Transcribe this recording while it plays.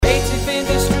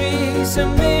is a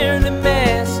merely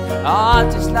mess.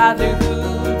 Artists'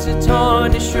 livelihoods are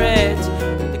torn to shreds.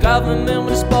 The government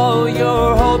will spoil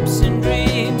your hopes and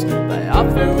dreams by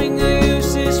offering a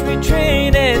useless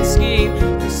retraining scheme.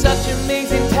 There's such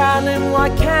amazing talent,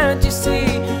 why can't you see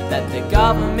that the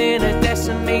government has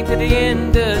decimated the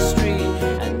industry?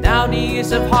 And now the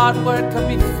years of hard work can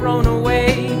be thrown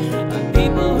away, and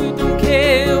people who don't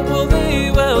care, well,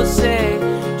 they will say,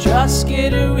 just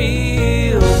get a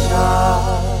real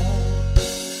job.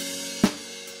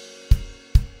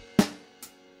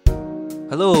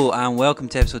 Hello and welcome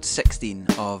to episode 16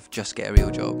 of Just Get a Real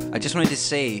Job. I just wanted to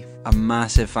say a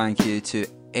massive thank you to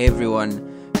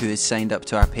everyone who has signed up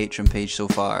to our Patreon page so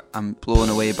far. I'm blown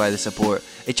away by the support.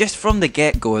 It just from the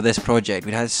get-go of this project,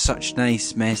 we've had such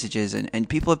nice messages and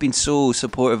people have been so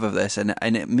supportive of this and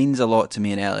it means a lot to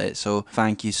me and Elliot, so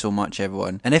thank you so much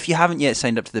everyone. And if you haven't yet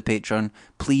signed up to the Patreon,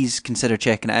 please consider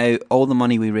checking it out. All the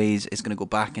money we raise is going to go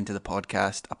back into the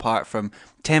podcast, apart from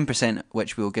 10%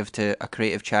 which we'll give to a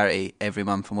creative charity every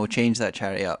month, and we'll change that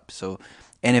charity up, so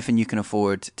anything you can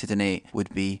afford to donate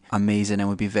would be amazing and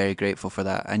we'd be very grateful for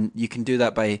that. And you can do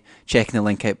that by checking the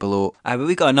link out below. But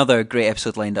we got another great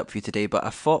episode lined up for you today, but I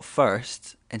thought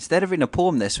first, instead of reading a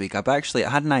poem this week, I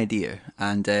had an idea,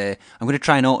 and I'm going to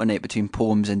try and alternate between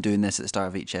poems and doing this at the start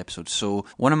of each episode. So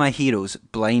one of my heroes,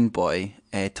 Blind Boy,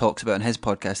 talks about in his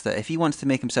podcast that if he wants to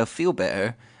make himself feel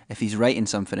better, if he's writing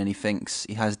something and he thinks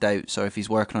he has doubts, or if he's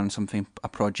working on something, a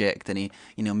project, and he,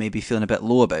 maybe feeling a bit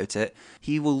low about it,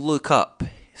 he will look up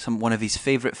one of his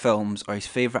favourite films or his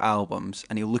favourite albums,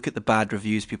 and he'll look at the bad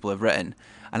reviews people have written.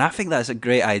 And I think that's a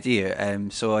great idea.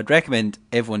 So I'd recommend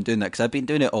everyone doing that, because I've been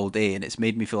doing it all day and it's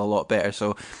made me feel a lot better.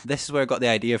 So this is where I got the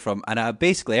idea from. And I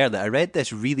read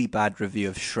this really bad review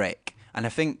of Shrek, and I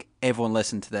think everyone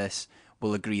listening to this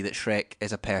will agree that Shrek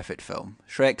is a perfect film.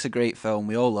 Shrek's a great film.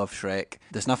 We all love Shrek.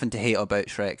 There's nothing to hate about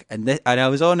Shrek. And I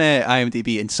was on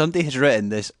IMDb, and somebody has written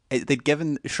this. They'd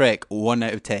given Shrek 1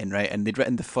 out of 10, right? And they'd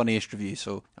written the funniest review,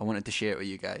 so I wanted to share it with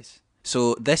you guys.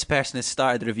 So this person has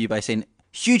started the review by saying,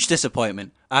 "Huge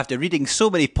disappointment. After reading so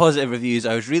many positive reviews,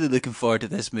 I was really looking forward to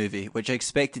this movie, which I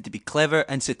expected to be clever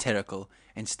and satirical.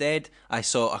 Instead, I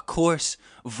saw a coarse,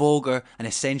 vulgar, and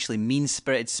essentially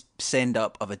mean-spirited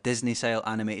send-up of a Disney-style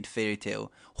animated fairy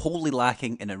tale, wholly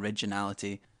lacking in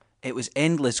originality. It was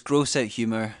endless gross-out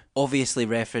humour, obviously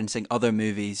referencing other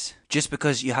movies. Just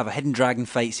because you have a hidden dragon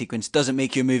fight sequence doesn't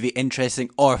make your movie interesting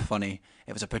or funny.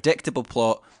 It was a predictable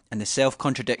plot, and the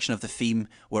self-contradiction of the theme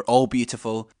were all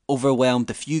beautiful, overwhelmed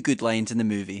the few good lines in the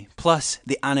movie. Plus,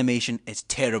 the animation is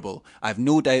terrible. I have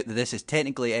no doubt that this is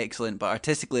technically excellent, but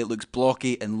artistically it looks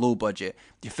blocky and low budget.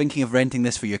 You're thinking of renting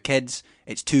this for your kids?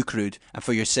 It's too crude. And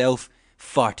for yourself?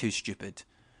 Far too stupid.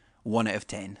 1 out of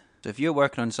 10. So if you're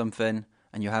working on something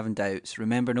and you're having doubts,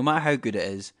 remember, no matter how good it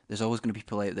is, there's always going to be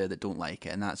people out there that don't like it,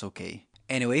 and that's okay.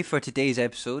 Anyway, for today's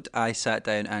episode, I sat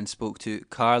down and spoke to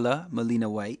Carla Molina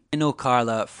White. I know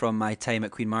Carla from my time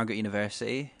at Queen Margaret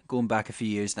University, going back a few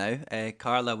years now.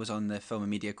 Carla was on the film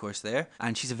and media course there,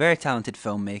 and she's a very talented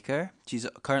filmmaker. She's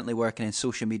currently working in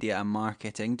social media and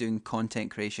marketing, doing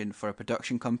content creation for a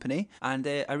production company, and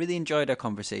I really enjoyed our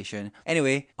conversation.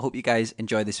 Anyway, I hope you guys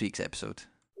enjoy this week's episode.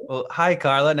 Well, hi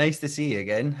Carla, nice to see you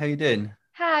again. How you doing?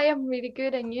 Hi, I'm really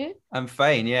good, and you? I'm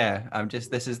fine, yeah.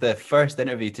 This is the first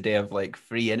interview today of like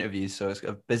 3 interviews, so it's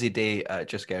a busy day at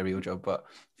Just Get a Real Job, but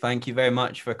thank you very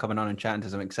much for coming on and chatting to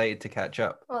us. I'm excited to catch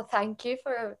up. Well, thank you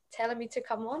for telling me to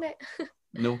come on it.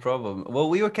 No problem. Well,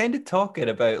 we were kind of talking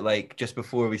about, like, just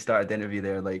before we started the interview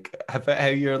there, like, about how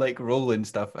you're, like, rolling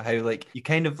stuff, how, like, you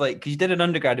kind of, like, because you did an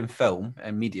undergrad in film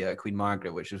and media at Queen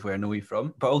Margaret, which is where I know you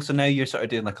from, but also now you're sort of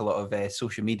doing, like, a lot of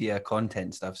social media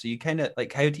content stuff. So you kind of,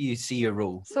 like, how do you see your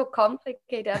role? So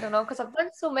complicated, I don't know, because I've done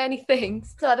so many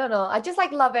things. So I don't know. I just,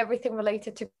 like, love everything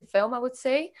related to film, I would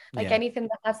say. Like, anything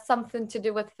that has something to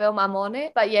do with film, I'm on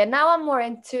it. But, yeah, now I'm more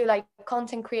into, like,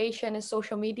 content creation and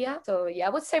social media. So, yeah, I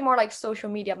would say more like social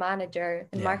media manager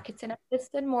and marketing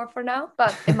assistant more for now,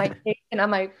 but it might take, and I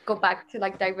might go back to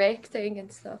like directing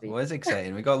and stuff. Well, it's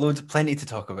exciting. We got plenty to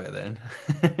talk about then.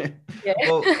 Yeah.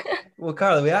 Well,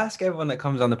 Carla, we ask everyone that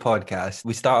comes on the podcast,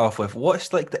 we start off with,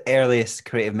 what's like the earliest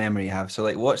creative memory you have? So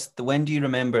like, when do you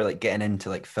remember like getting into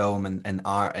like film and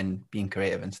art and being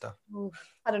creative and stuff?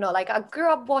 I don't know, like I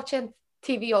grew up watching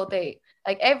TV all day.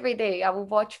 Like every day I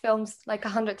would watch films like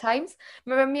 100 times.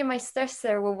 Remember me and my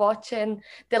sister were watching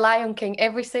The Lion King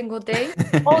every single day.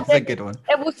 That's a good one.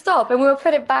 It would stop and we would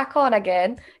put it back on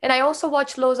again. And I also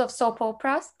watched loads of soap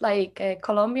operas, like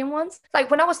Colombian ones. Like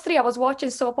when I was 3, I was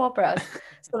watching soap operas.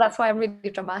 So that's why I'm a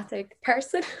really dramatic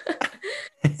person.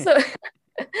 So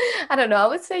I don't know. I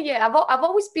would say, yeah, I've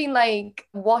always been like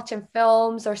watching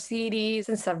films or series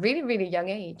since a really, really young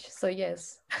age. So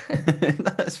yes.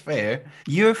 That's fair.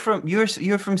 You're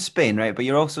from Spain, right? But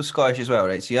you're also Scottish as well,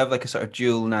 right? So you have like a sort of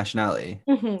dual nationality.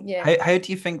 Yeah. How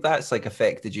do you think that's like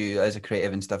affected you as a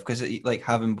creative and stuff? Because like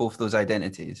having both those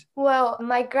identities. Well,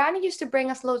 my granny used to bring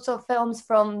us loads of films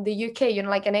from the UK,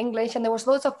 like in English, and there was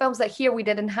loads of films that here we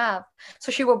didn't have.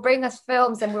 So she would bring us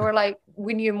films, and we were like,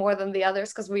 we knew more than the others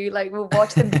because we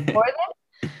watched them before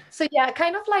them. So yeah, I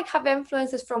kind of like have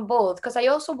influences from both because I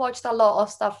also watched a lot of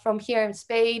stuff from here in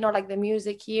Spain or like the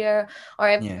music here or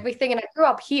Yeah. everything. And I grew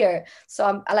up here.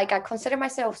 So I consider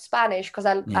myself Spanish because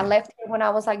I left here when I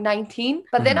was like 19.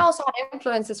 But then I also had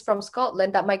influences from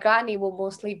Scotland that my granny will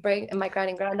mostly bring and my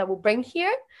granny and granddad will bring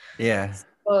here. Yeah.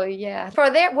 Oh yeah. For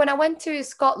there, when I went to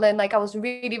Scotland, like I was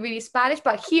really, really Spanish.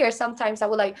 But here, sometimes I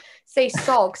would like say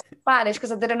socks in Spanish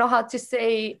because I didn't know how to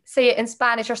say it in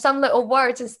Spanish or some little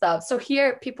words and stuff. So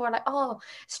here, people are like, "Oh,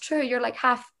 it's true. You're like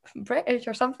half British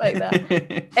or something like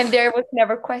that." And there was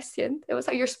never questioned. It was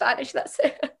like, "You're Spanish. That's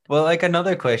it." Well, like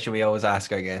another question we always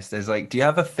ask our guests is like, do you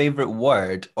have a favorite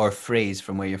word or phrase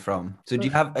from where you're from? So do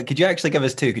you have? Could you actually give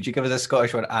us two? Could you give us a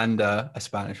Scottish one and a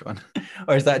Spanish one,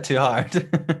 or is that too hard?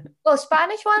 Well,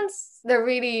 Spanish ones, they're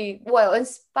really well. In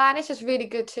Spanish, it's really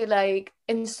good to like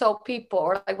insult people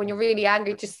or like when you're really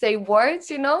angry, just say words.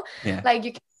 Yeah. Like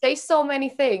you can say so many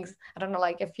things. I don't know,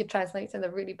 like if you translate them,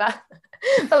 they're really bad.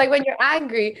 But like when you're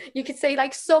angry, you could say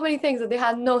like so many things that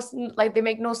they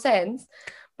make no sense.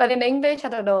 But in English, I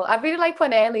don't know. I really like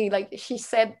when Ellie, like she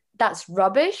said, "That's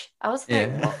rubbish." I was like,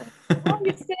 Yeah. what are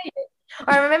you saying?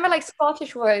 Or I remember like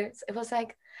Scottish words. It was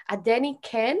like, "A Denny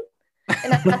Ken."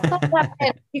 And I thought that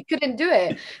meant you couldn't do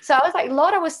it. So I was like,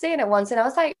 Laura was saying it once, and I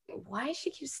was like, why does she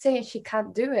keep saying she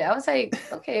can't do it? I was like,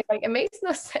 okay, like it makes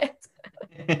no sense.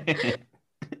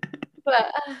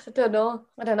 But I don't know.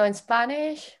 In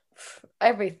Spanish,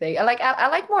 everything. I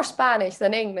like more Spanish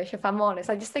than English, if I'm honest.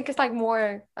 I just think it's like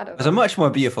more, I don't It's a know. much more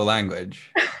beautiful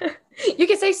language. You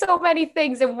can say so many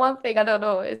things in one thing. I don't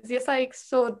know. It's just like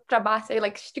so dramatic.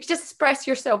 Like you can just express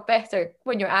yourself better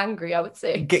when you're angry, I would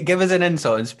say. Give us an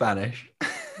insult in Spanish.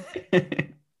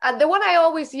 And the one I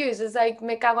always use is like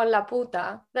 "me cago en la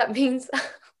puta." That means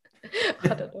I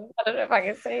don't know. I don't know if I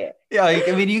can say it. Yeah,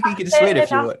 I mean, you can swear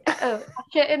if you want.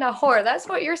 Shit in a whore. That's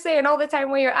what you're saying all the time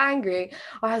when you're angry.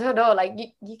 Or I don't know. Like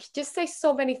you can just say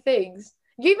so many things.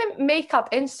 You even make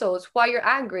up insults while you're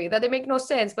angry that they make no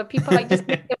sense, but people like just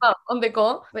make them up on the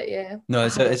go. But yeah. No,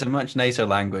 it's a much nicer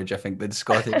language, I think, than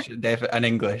Scottish and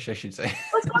English, I should say.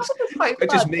 Well, Scottish is quite fun,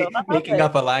 Just though. making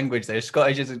up a language there.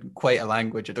 Scottish isn't quite a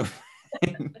language, I don't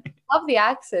think. Love the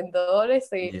accent though,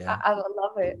 honestly. Yeah. I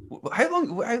love it. How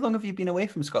long have you been away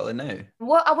from Scotland now?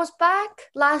 Well, I was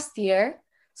back last year.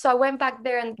 So I went back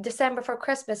there in December for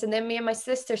Christmas, and then me and my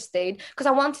sister stayed because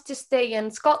I wanted to stay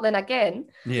in Scotland again.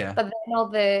 Yeah. But then all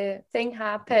the thing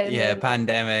happened. Yeah, and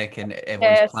pandemic and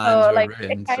everyone's plans were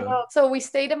ruined. So we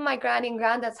stayed in my granny and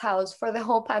granddad's house for the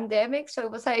whole pandemic. So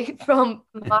it was like from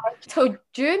March to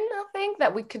June, I think,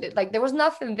 that we could, like, there was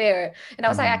nothing there. And I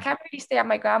was like, I can't really stay at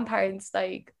my grandparents,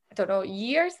 like, I don't know,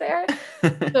 years there.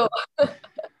 So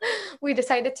we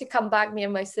decided to come back, me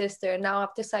and my sister. And now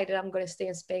I've decided I'm going to stay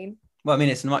in Spain. Well, I mean,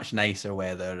 it's much nicer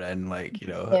weather and like,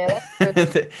 Yeah,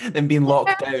 than being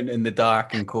locked down in the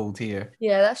dark and cold here.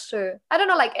 Yeah, that's true. I don't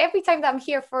know, like every time that I'm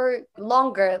here for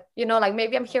longer, like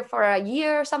maybe I'm here for a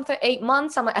year or something, 8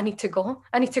 months, I'm like, I need to go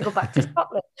back to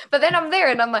Scotland. But then I'm there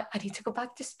and I'm like, I need to go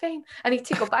back to Spain. I need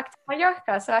to go back to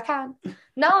Mallorca, so I can't.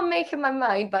 Now I'm making my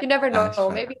mind, but you never know.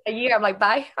 Maybe a year I'm like,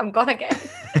 bye, I'm gone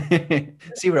again.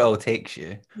 See where it all takes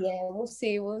you. Yeah, we'll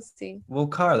see. Well,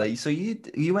 Carla, so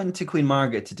you went to Queen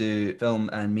Margaret to do film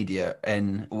and media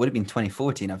in, it would have been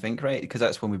 2014, I think, right? Because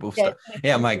that's when we both started.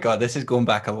 Yeah, my God, this is going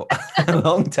back a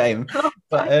long time.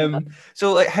 But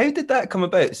so like, how did that come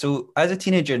about? So as a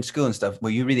teenager in school and stuff, were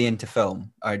you really into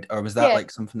film, or was that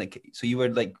like something that? So you were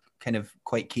like kind of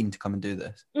quite keen to come and do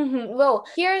this? Well,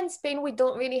 here in Spain, we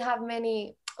don't really have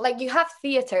many. Like you have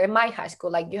theater in my high school,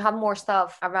 like you have more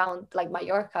stuff around like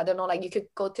Mallorca. I don't know, like you could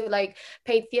go to like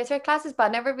paid theater classes, but I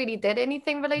never really did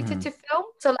anything related to film.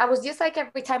 So I was just like,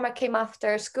 every time I came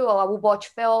after school, I would watch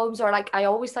films, or like I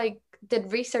always like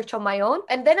did research on my own.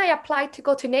 And then I applied to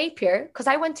go to Napier because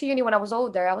I went to uni when I was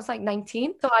older. I was like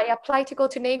 19. So I applied to go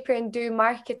to Napier and do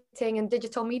marketing and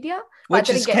digital media. Which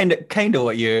is kind of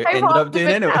what you ended up doing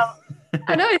anyway.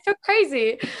 I know, it's so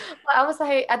crazy. But I was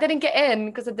like, I didn't get in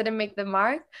because I didn't make the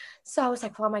mark. So I was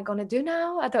like, what am I going to do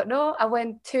now? I don't know. I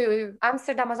went to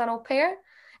Amsterdam as an au pair.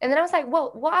 And then I was like,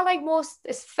 well, what I like most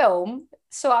is film.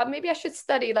 So maybe I should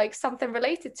study like something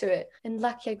related to it. And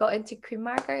lucky I got into Queen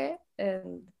Margaret.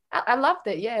 And I loved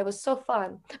it. Yeah, it was so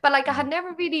fun. But like I had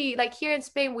never really, like here in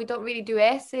Spain, we don't really do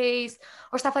essays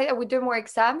or stuff like that. We do more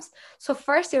exams. So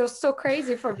first year was so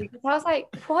crazy for me because I was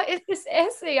like, what is this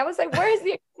essay? I was like, where is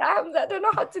the exams? I don't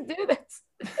know how to do this.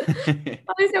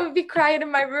 Always I would be crying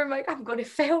in my room like, I'm going to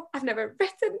fail. I've never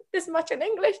written this much in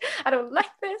English. I don't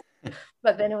like this.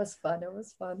 But then it was fun. It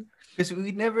was fun. Because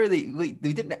we never really, we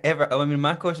didn't ever, I mean,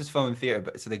 my course was film and theatre,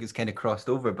 but so they was kind of crossed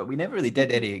over, but we never really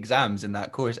did any exams in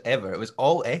that course ever. It was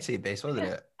all essay based, wasn't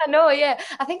it? I know, yeah.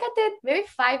 I think I did maybe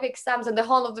 5 exams in the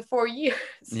whole of the 4 years.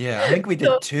 Yeah, I think we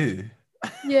did 2.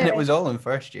 Yeah. And it was all in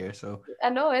first year, so. I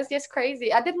know, it's just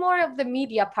crazy. I did more of the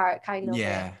media part, kind of.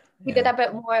 Yeah. We did a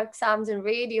bit more exams in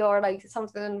radio or like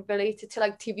something related to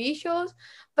like TV shows.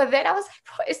 But then I was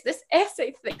like, what is this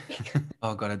essay thing?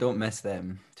 Oh God, I don't miss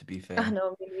them, to be fair. I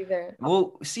know, me neither.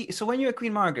 Well, see, so when you were at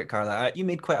Queen Margaret, Carla, you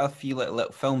made quite a few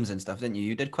little films and stuff, didn't you?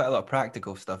 You did quite a lot of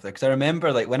practical stuff there. Because I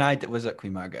remember, like, when I was at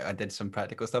Queen Margaret, I did some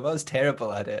practical stuff. I was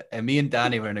terrible at it. And me and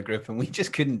Danny were in a group and we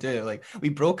just couldn't do it. Like, we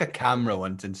broke a camera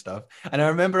once and stuff. And I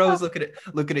remember I was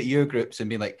looking at your groups and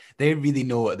being like, they really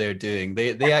know what they're doing.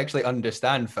 They actually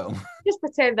understand film. Just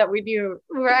pretend that we knew.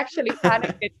 We were actually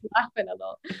panicking, laughing a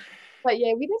lot. But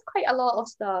yeah, we did quite a lot of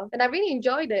stuff and I really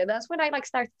enjoyed it. That's when I like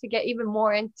started to get even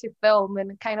more into film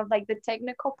and kind of like the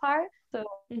technical part. So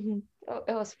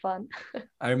it was fun.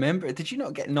 I remember, did you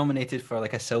not get nominated for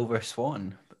like a Silver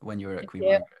Swan when you were at Queen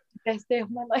Margaret? Best day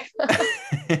of my life.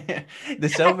 The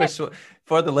Silver Swan,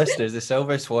 for the listeners, the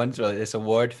Silver Swans were this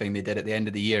award thing they did at the end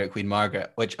of the year at Queen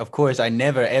Margaret, which of course I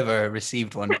never ever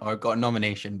received one or got a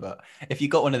nomination. But if you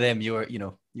got one of them, you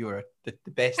were the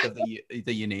best of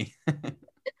the uni.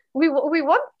 We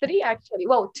won 3 actually.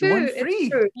 Well, 2. You won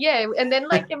 3? Yeah, and then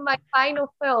like in my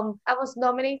final film, I was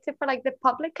nominated for like the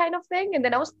public kind of thing, and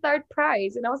then I was 3rd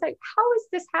prize, and I was like, how is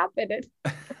this happening?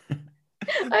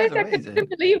 I couldn't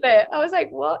believe it. I was like,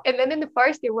 what? And then in the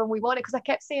first year when we won it, because I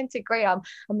kept saying to Graham,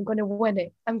 I'm going to win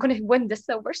it. I'm going to win the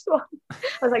Silver Swan. I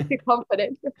was like, too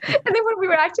confident. And then when we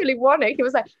were actually won it, he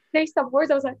was like, say some words.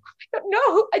 I was like, oh my God,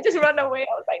 no. I just ran away.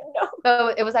 I was like, no.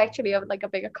 So it was actually a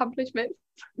big accomplishment.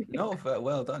 No,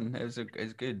 well done. It was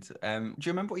good. Do you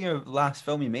remember what your last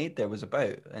film you made there was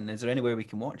about? And is there anywhere we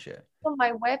can watch it? On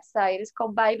my website, it's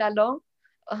called Baila Long.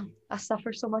 I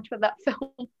suffer so much with that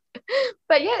film.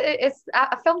 But yeah,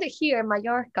 I filmed it here in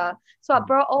Mallorca. So I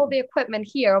brought all the equipment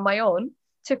here on my own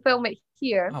to film it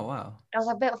here. Oh, wow. It was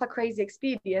a bit of a crazy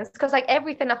experience because like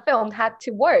everything I filmed had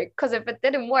to work, because if it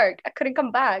didn't work, I couldn't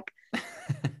come back.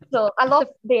 So I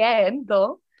lost the end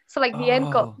though. So like the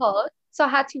end got lost. So I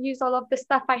had to use all of the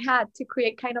stuff I had to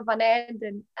create kind of an end.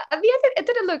 And at the end, it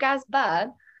didn't look as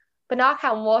bad. But now I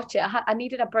can't watch it. I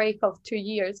needed a break of 2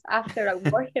 years after I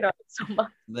working on it so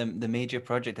much. The major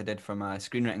project I did for my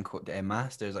screenwriting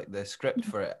masters, like the script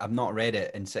for it, I've not read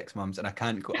it in 6 months, and I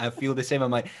can't go. I feel the same. I'm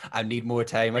like, I need more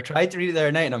time. I tried to read it the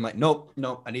other night, and I'm like, nope,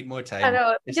 I need more time. I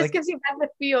know. It just gives you back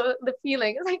the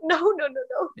feeling. It's like, no.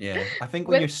 Yeah, I think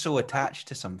when you're so attached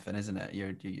to something, isn't it?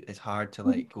 It's hard to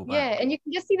like go back. Yeah, and you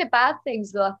can just see the bad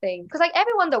things though, I think. Because like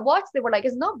everyone that watched, they were like,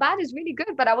 it's not bad, it's really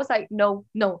good. But I was like, no,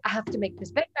 I have to make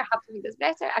this better. I have to make this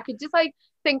better. I could just like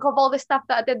think of all the stuff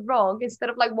that I did wrong instead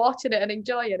of like watching it and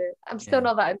enjoying it. I'm still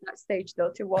not in that stage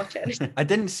though to watch it. I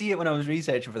didn't see it when I was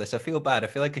researching for this. I feel bad. I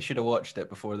feel like I should have watched it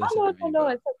before this.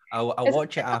 No. I'll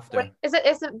watch it after. Is it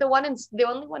the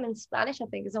only one in Spanish? I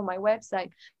think is on my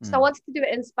website. So I wanted to do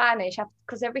it in Spanish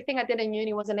because everything I did in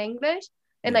uni was in English,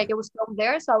 and like it was from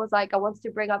there. So I was like, I wanted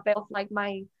to bring a bit of like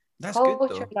my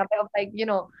culture, and a bit of like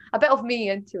a bit of me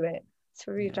into it. It's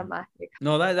really dramatic.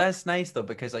 No, that's nice though,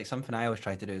 because like something I always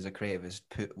try to do as a creative is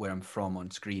put where I'm from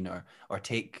on screen or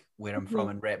take where I'm from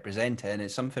and represent it. And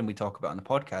it's something we talk about on the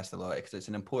podcast a lot because it's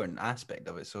an important aspect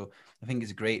of it. So I think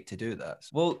it's great to do that.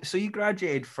 Well, so you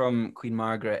graduated from Queen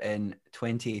Margaret in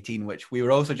 2018, which we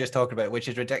were also just talking about, which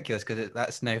is ridiculous because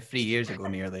that's now 3 years ago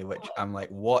nearly, which I'm like,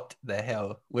 what the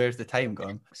hell? Where's the time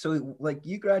gone? So like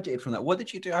you graduated from that. What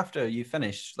did you do after you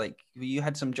finished? Like you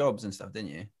had some jobs and stuff,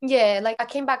 didn't you? Yeah, like I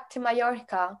came back to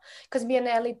Mallorca because me and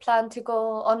Ellie planned to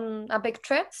go on a big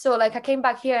trip. So like I came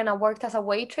back here and I worked as a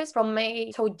waitress from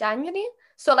May till January.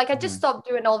 So like I just stopped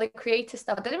doing all the creative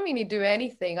stuff. I didn't really do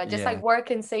anything. I just like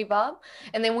work and save up.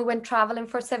 And then we went traveling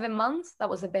for 7 months. That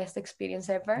was the best experience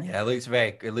ever. Yeah,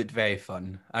 it looked very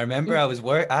fun. I remember I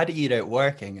had a year out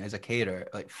working as a caterer,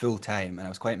 like full time, and I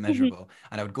was quite miserable.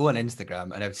 And I would go on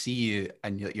Instagram and I would see you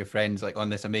and your friends like on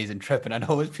this amazing trip, and I'd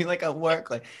always be like at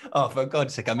work, like, oh, for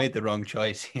God's sake, I made the wrong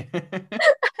choice here.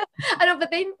 I know,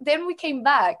 but then we came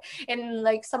back and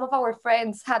like some of our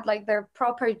friends had like their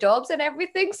proper jobs and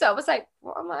everything. So I was like,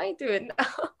 what am I doing now?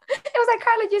 It was like,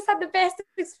 Carla, you just had the best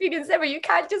experience ever. You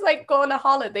can't just like go on a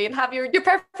holiday and have your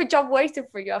perfect job waiting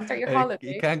for you after your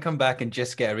holiday. You can't come back and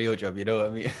just get a real job, you know what I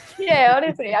mean? Yeah,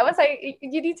 honestly, I was like,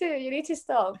 you need to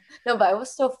stop. No, but it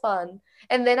was so fun.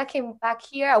 And then I came back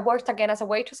here. I worked again as a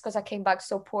waitress because I came back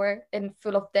so poor and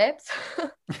full of debt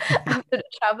after the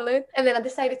traveling. And then I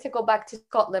decided to go back to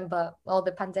Scotland, but all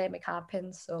the pandemic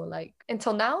happened. So like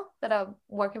until now that I'm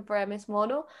working for MS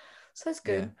Mono. So it's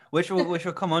good. Yeah. Which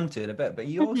we'll come on to in a bit. But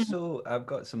you also, I've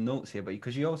got some notes here, but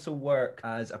because you also work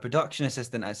as a production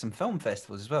assistant at some film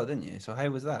festivals as well, didn't you? So how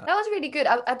was that? That was really good.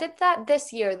 I did that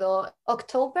this year though,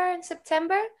 October and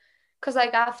September. Because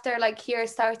like after like here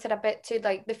started a bit to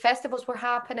like the festivals were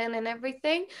happening and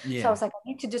everything. Yeah. So I was like, I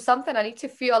need to do something. I need to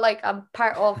feel like I'm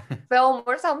part of film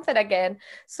or something again.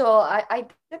 So I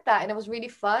did that and it was really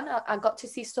fun. I got to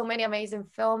see so many amazing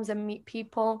films and meet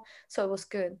people. So it was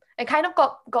good. It kind of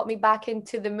got me back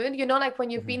into the mood. You know, like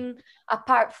when you've been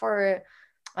apart for,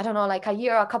 I don't know, like a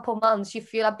year or a couple months, you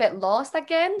feel a bit lost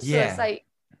again. So it's like,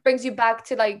 brings you back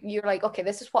to like, you're like, okay,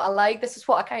 this is what I like, this is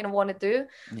what I kind of want to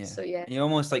do. So you're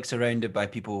almost like surrounded by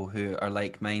people who are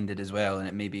like-minded as well, and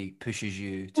it maybe pushes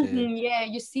you to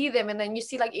you see them, and then you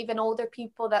see like even older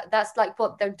people that's like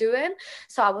what they're doing.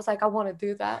 So I was like, I want to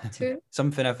do that too.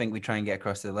 Something I think we try and get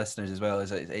across to the listeners as well is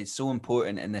that it's so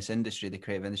important in this industry, the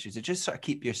creative industry, to just sort of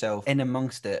keep yourself in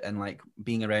amongst it and like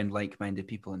being around like-minded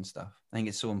people and stuff. I think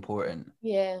it's so important.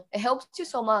 Yeah, it helps you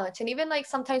so much. And even like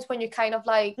sometimes when you kind of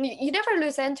like, you never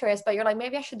lose interest, but you're like,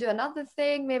 maybe I should do another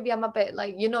thing. Maybe I'm a bit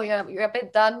like, you know, you're a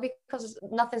bit done because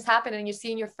nothing's happening and you're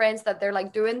seeing your friends that they're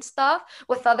like doing stuff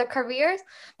with other careers.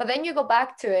 But then you go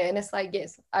back to it and it's like,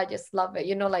 yes, I just love it.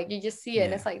 You know, like you just see it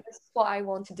and it's like, this is what I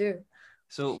want to do.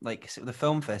 So like the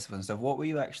film festival and stuff, what were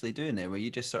you actually doing there? Were you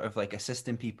just sort of like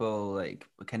assisting people, like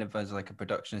kind of as like a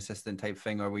production assistant type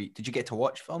thing, or did you get to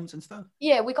watch films and stuff?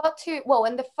 Yeah, we got to, well,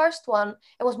 in the first one,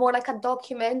 it was more like a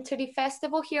documentary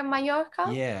festival here in Mallorca.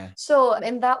 Yeah. So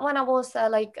in that one, I was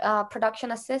like a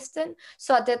production assistant.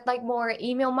 So I did like more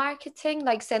email marketing,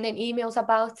 like sending emails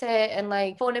about it and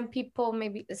like phoning people,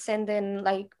 maybe sending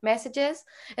like messages.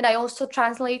 And I also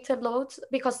translated loads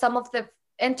because some of the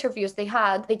interviews they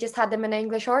just had them in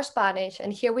English or Spanish,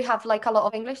 and here we have like a lot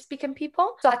of English speaking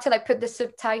people, so I had to like put the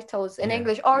subtitles in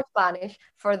English or Spanish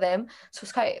for them. So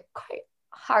it's quite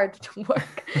hard to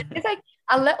work. It's like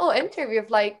a little interview of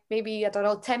like maybe, I don't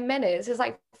know, 10 minutes. It's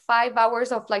like 5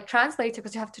 hours of like translating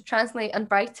because you have to translate and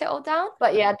write it all down.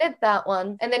 But yeah, I did that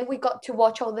one, and then we got to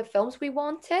watch all the films we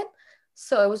wanted.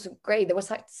 So it was great. There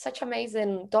was like such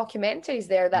amazing documentaries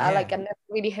there that I never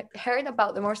really heard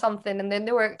about them or something, and then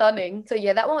they were stunning. So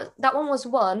yeah, that one was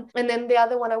one. And then the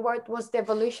other one I worked was the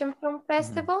Evolution Film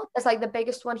Festival. It's like the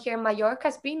biggest one here in Mallorca.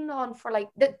 It's been on for like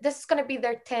this is gonna be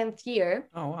their 10th year.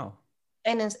 Oh wow!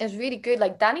 And it's really good.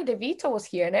 Like Danny DeVito was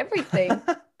here and everything.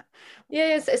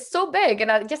 Yeah, it's so big,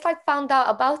 and I just like found out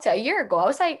about it a year ago. I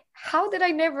was like, how did I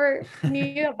never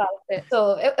knew about it?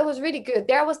 So it was really good.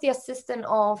 There I was the assistant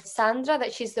of Sandra,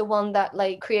 that she's the one that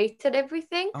like created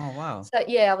everything. Oh wow. So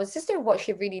yeah, I was just doing what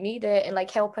she really needed and like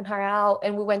helping her out,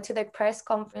 and we went to the press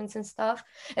conference and stuff.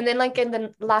 And then like in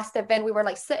the last event we were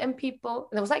like sitting people,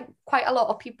 and there was like quite a lot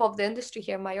of people of the industry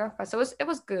here in Mallorca. So it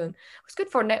was good. It was good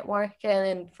for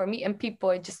networking and for meeting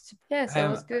people. It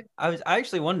was good. I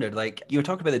actually wondered, like you were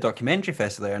talking about the documentary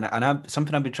festival there, and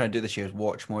something I've been trying to do this year is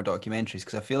watch more documentaries,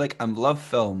 because I feel like I love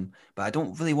film, but I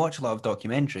don't really watch a lot of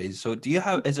documentaries. So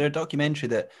is there a documentary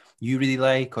that you really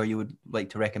like or you would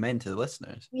like to recommend to the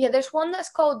listeners? Yeah, there's one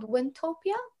that's called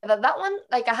Windtopia. That one,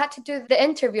 like I had to do the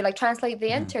interview, like translate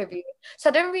the interview. So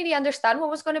I didn't really understand what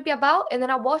it was going to be about. And then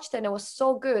I watched it and it was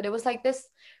so good. It was like this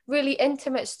really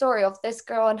intimate story of this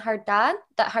girl and her dad,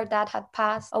 that her dad had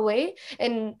passed away.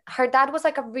 And her dad was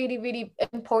like a really, really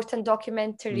important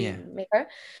documentary maker.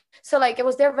 So like it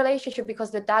was their relationship,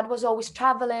 because the dad was always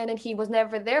traveling and he was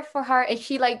never there for her. And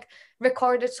she like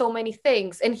recorded so many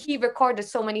things and he recorded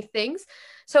so many things.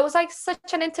 So it was like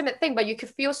such an intimate thing, but you could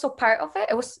feel so part of it.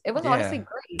 It was honestly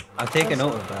great. I'll take a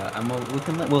note of that, and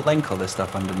we'll link all this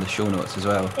stuff under the show notes as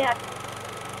well. Yeah.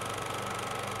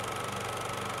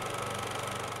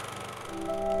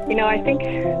 You know, I think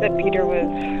that Peter was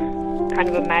kind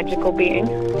of a magical being.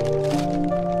 He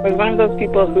was one of those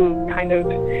people who kind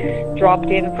of dropped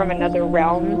in from another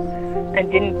realm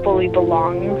and didn't fully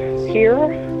belong here.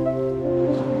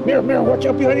 Mirror, watch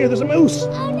out behind you, there's a moose!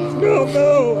 Oh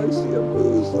no, I see a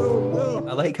moose.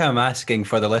 I like how I'm asking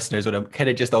for the listeners when I kind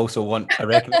of just also want a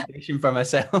recommendation for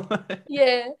myself.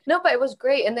 Yeah, no, but it was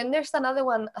great. And then there's another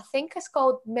one, I think it's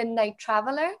called Midnight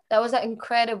Traveler. That was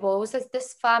incredible. It was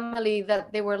this family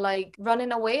that they were like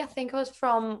running away. I think it was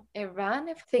from Iran,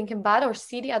 if thinking bad, or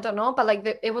Syria, I don't know. But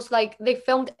like it was like they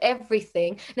filmed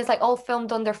everything, and it's like all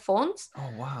filmed on their phones. Oh,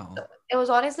 wow. It was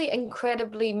honestly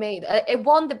incredibly made. It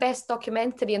won the best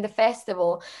documentary in the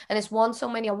festival, and it's won so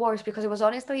many awards because it was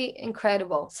honestly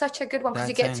incredible. Such a good one because That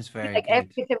you get sounds to see very like good.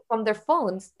 everything from their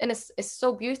phones, and it's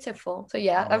so beautiful. So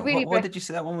yeah, I really What did you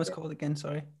say that one was called again?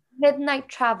 Sorry. Midnight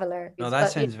Traveler. No,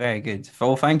 that sounds very good.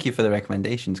 Well, thank you for the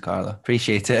recommendations, Carla.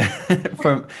 Appreciate it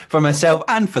for myself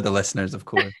and for the listeners, of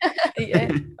course.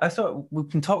 Yeah. I thought we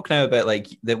can talk now about like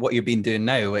what you've been doing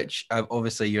now, which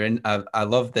obviously you're in. I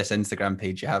love this Instagram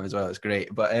page you have as well. It's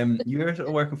great. But you're sort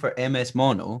of working for MS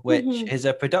Mono, which is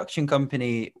a production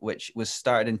company which was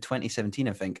started in 2017,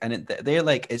 I think, and they're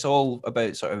like it's all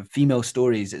about sort of female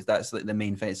stories. That's like the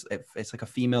main thing. It's like a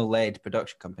female-led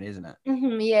production company, isn't it?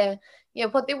 Yeah. Yeah,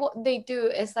 what they do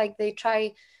is like they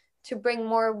try to bring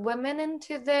more women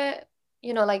into the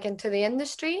like into the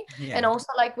industry, and also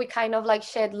like we kind of like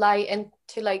shed light into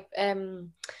like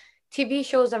TV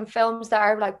shows and films that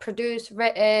are like produced,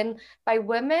 written by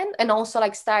women, and also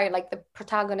like starring like the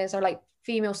protagonists are like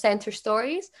female center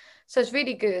stories. So it's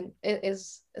really good.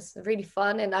 It's really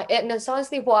fun, and it's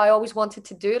honestly what I always wanted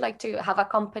to do, like to have a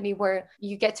company where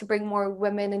you get to bring more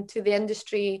women into the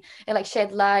industry and like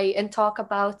shed light and talk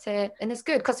about it. And it's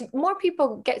good because more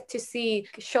people get to see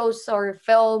shows or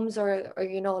films or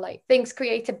like things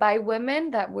created by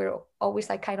women that we're always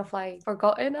like kind of like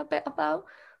forgotten a bit about.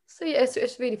 So yeah,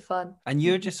 it's really fun. And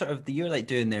you're just you're like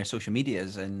doing their social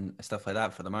medias and stuff like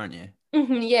that for them, aren't you?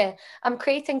 Yeah, I'm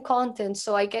creating content,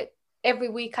 so every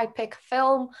week I pick a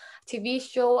film, TV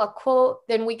show, a quote,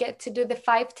 then we get to do the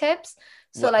 5 tips.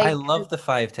 So well, like I love the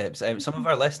 5 tips. Some of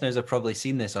our listeners have probably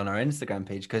seen this on our Instagram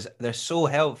page because they're so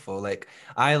helpful. Like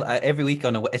I every week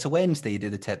it's a Wednesday you do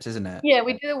the tips, isn't it? Yeah,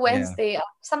 we do it Wednesday. Yeah.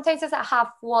 Sometimes it's at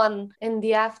 1:30 in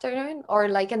the afternoon or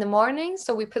like in the morning.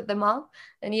 So we put them up,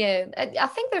 and yeah, I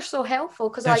think they're so helpful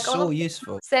because like so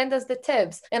useful. Send us the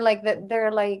tips, and like that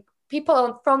they're like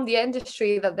people from the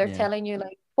industry that they're telling you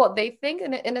like what they think,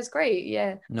 and it's great.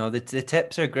 Yeah, no, the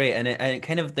tips are great, and it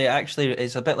kind of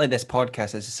it's a bit like this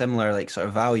podcast. It's a similar like sort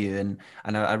of value,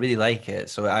 and I really like it.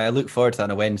 So I look forward to that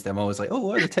on a Wednesday. I'm always like, oh,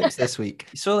 what are the tips this week?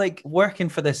 So like working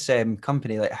for this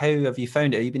company, like how have you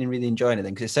found it? Have you been really enjoying it?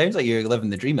 Because it sounds like you're living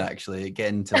the dream actually,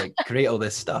 getting to like create all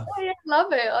this stuff. I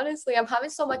love it, honestly. I'm having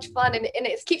so much fun, and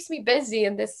it keeps me busy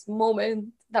in this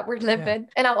moment that we're living.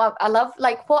 And I love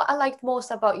like what I liked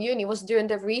most about uni was doing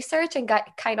the research and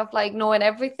kind of like knowing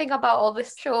everything about all the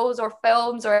shows or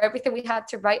films or everything we had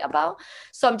to write about.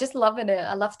 So I'm just loving it.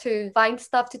 I love to find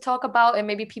stuff to talk about, and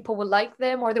maybe people will like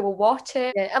them or they will watch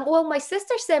it. And well, my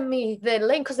sister sent me the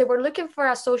link because they were looking for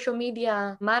a social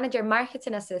media manager,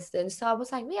 marketing assistant. So I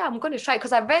was like, yeah, I'm going to try,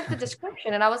 because I read the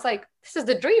description and I was like, this is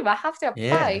the dream. I have to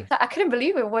apply. So I couldn't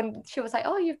believe it when she was like,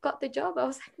 oh, you've got the job. I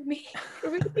was like, me?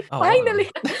 Really? Finally.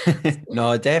 No,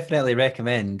 I definitely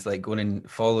recommend like going and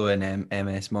following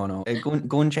MS Mono.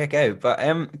 Go and check out. But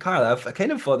Carla, I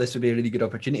kind of thought this would be a really good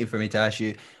opportunity for me to ask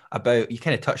you about, you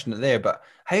kind of touched on it there, but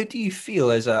how do you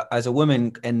feel as a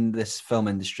woman in this film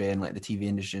industry and like the TV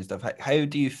industry and stuff? How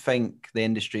do you think the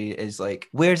industry is like,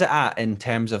 where's it at in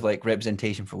terms of like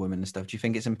representation for women and stuff? Do you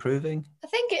think it's improving? I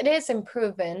think it is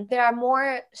improving. There are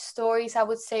more stories, I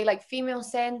would say, like female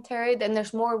centered, and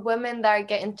there's more women that are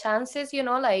getting chances,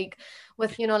 like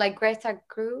with, like Greta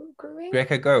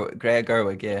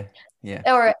Gerwig, yeah.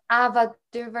 Or Ava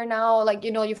DuVernay, like,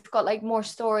 you've got like more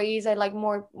stories and like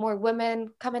more women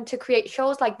coming to create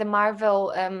shows, like the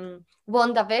Marvel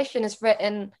WandaVision is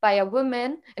written by a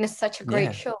woman, and it's such a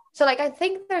great show. So like I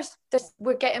think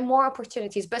we're getting more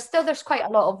opportunities, but still there's quite a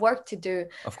lot of work to do.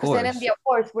 Of course. Then in the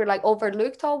awards we're like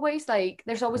overlooked always. Like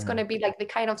there's always going to be like the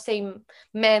kind of same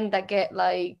men that get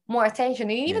like more attention.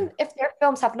 And even if their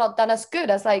films have not done as good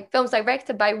as like films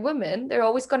directed by women, they're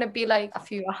always going to be like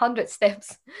 100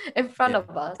 steps in front of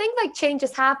us. I think like change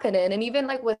is happening, and even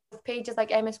like with pages like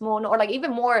MS Mono or like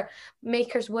even more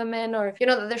Makers Women, or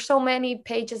there's so many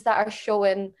pages that are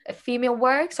showing female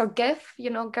works or GIF,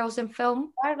 girls in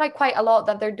film. I like quite a lot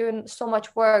that they're doing so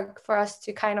much work for us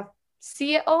to kind of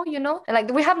see it all, and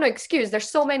like we have no excuse. There's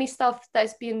so many stuff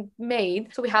that's being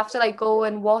made, so we have to like go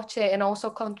and watch it and also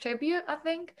contribute, I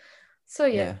think. So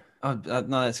yeah. Yeah. Oh,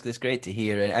 no, that's great to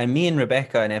hear. And me and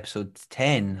Rebecca in episode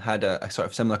 10 had a sort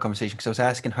of similar conversation because I was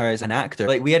asking her as an actor.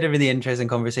 Like, we had a really interesting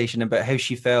conversation about how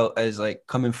she felt as like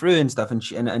coming through and stuff. And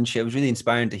it was really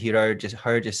inspiring to hear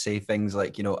her just say things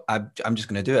like, you know, I'm just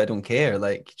going to do it. I don't care.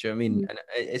 Like, do you know what I mean? And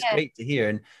it's great to hear.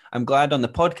 And I'm glad on the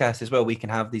podcast as well, we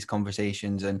can have these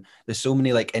conversations. And there's so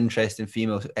many like interesting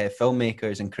female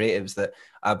filmmakers and creatives that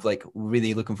I'm like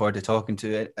really looking forward to talking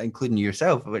to, including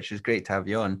yourself, which is great to have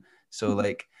you on. So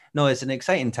like, no, it's an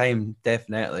exciting time,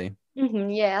 definitely.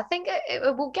 Yeah, I think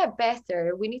it will get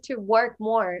better. We need to work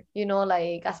more, you know,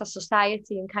 like as a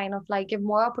society and kind of like give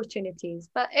more opportunities.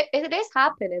 But it is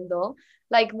happening though.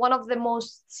 Like one of the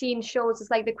most seen shows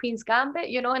is like The Queen's Gambit,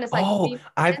 you know, and it's like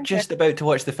I'm just about to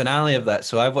watch the finale of that.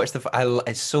 So I've watched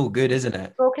it's so good, isn't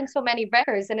it? Broken so many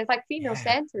records, and it's like female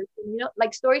centered. You know,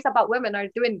 like stories about women are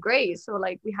doing great. So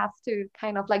like we have to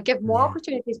kind of like give more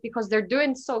opportunities because they're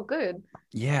doing so good.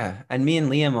 Yeah, and me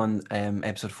and Liam on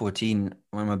episode 14,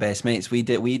 one of my best mates, we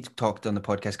talked on the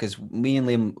podcast because me and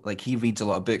Liam, like, he reads a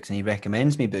lot of books and he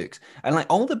recommends me books, and like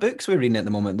all the books we're reading at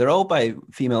the moment, they're all by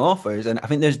female authors, and I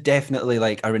think there's definitely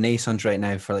like a renaissance right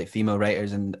now for like female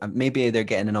writers, and maybe they're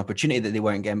getting an opportunity that they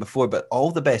weren't getting before. But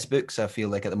all the best books I feel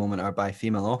like at the moment are by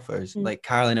female authors, like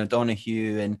Caroline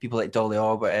O'Donoghue and people like Dolly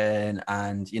Alderton,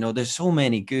 and you know, there's so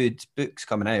many good books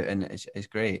coming out, and it's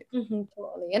great.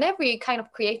 Totally. And every kind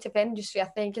of creative industry, I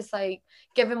think, is like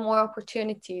given more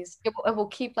opportunities. It will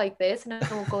keep like this, and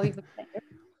it will go even better.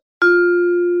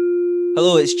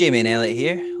 Hello, it's Jamie and Elliot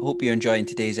here. I hope you're enjoying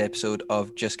today's episode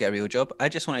of Just Get a Real Job. I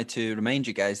just wanted to remind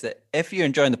you guys that if you're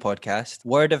enjoying the podcast,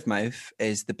 word of mouth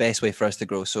is the best way for us to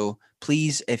grow. So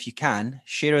please, if you can,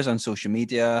 share us on social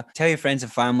media, tell your friends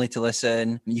and family to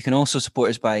listen. You can also support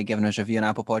us by giving us a review on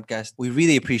Apple Podcast. We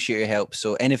really appreciate your help.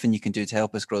 So anything you can do to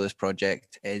help us grow this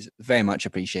project is very much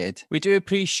appreciated. We do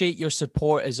appreciate your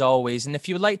support as always. And if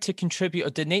you would like to contribute or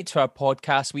donate to our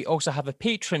podcast, we also have a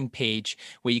Patreon page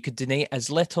where you could donate as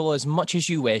little or as much as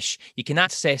you wish. You can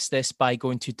access this by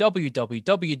going to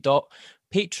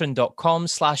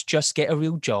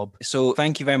patreon.com/justgetarealjob. So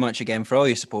thank you very much again for all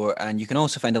your support, and you can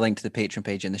also find a link to the Patreon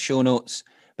page in the show notes.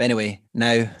 But anyway,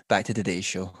 now back to today's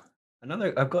show.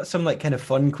 I've got some like kind of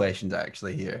fun questions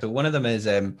actually here. So one of them is,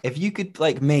 if you could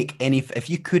have made any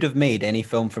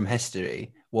film from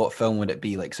history, what film would it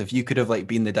be? Like, so if you could have like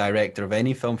been the director of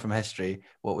any film from history,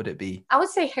 what would it be? I would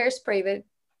say Hairspray, but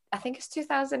I think it's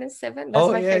 2007. That's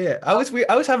my favorite. I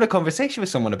was having a conversation with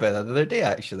someone about that the other day,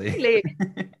 actually. Really?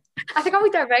 I think I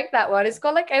would direct that one. It's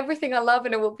got like everything I love,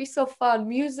 and it will be so fun.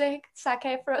 Music, Zac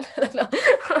Efron.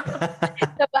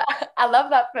 I love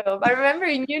that film. I remember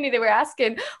in uni they were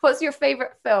asking, "What's your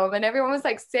favorite film?" And everyone was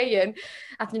like saying,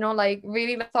 you know, like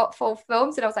really thoughtful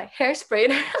films, and I was like Hairspray.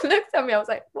 And I looked at me, I was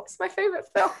like, "What's my favorite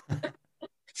film?"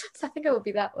 So I think it would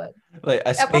be that one. Like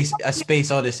a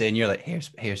space odyssey, and you're like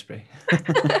Hairspray.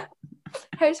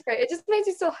 Hairspray. It just makes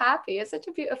you so happy. It's such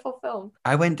a beautiful film.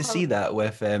 I went to see that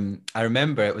with I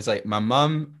remember it was like my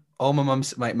mum, all my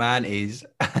mum's, my aunties,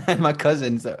 and my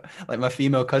cousins, like my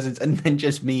female cousins, and then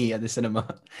just me at the cinema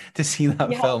to see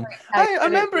that film. I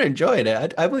remember enjoying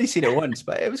it. I've only seen it once,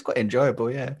 but it was quite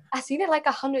enjoyable. Yeah, I've seen it like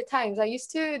 100 times. I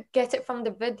used to get it from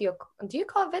the video. Do you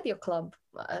call it video club?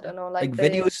 I don't know, like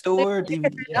video store.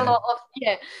 DVD,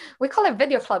 yeah, we call it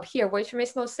video club here, which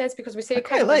makes no sense because we say I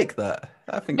quite like that.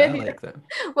 I think I like that.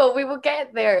 Well, we will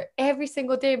get there every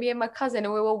single day, me and my cousin,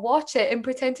 and we will watch it and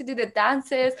pretend to do the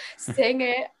dances, sing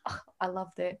it. Oh, I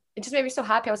loved it. It just made me so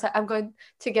happy. I was like, I'm going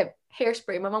to get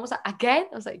Hairspray. My mom was like, again?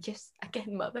 I was like, yes,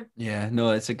 again, mother. Yeah,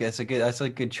 no, that's a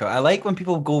good choice. I like when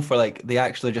people go for like, they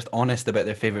actually just honest about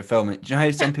their favorite film. Do you know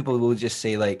how some people will just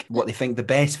say like what they think the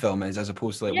best film is, as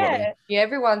opposed to like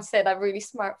everyone said a really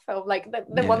smart film, like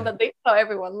the one that they thought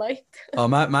everyone liked. Oh,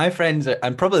 my friends are,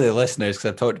 and probably the listeners, because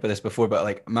I've talked about this before, but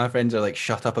like my friends are like,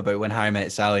 shut up about When Harry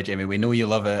Met Sally, Jamie. We know you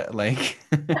love it. Like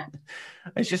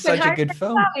it's just such a good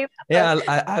film. Yeah,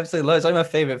 I absolutely love it. It's like my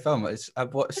favorite film.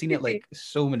 I've seen it like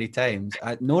so many times.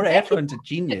 Nora Ephron's a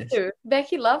genius.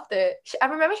 Becky loved it. I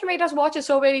remember she made us watch it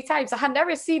so many times. I had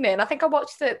never seen it, and I think I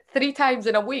watched it 3 times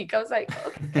in a week. I was like,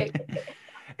 okay.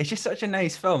 It's just such a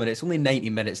nice film, and it's only 90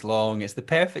 minutes long. It's the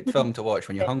perfect film to watch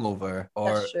when you're hungover,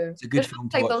 or it's a good film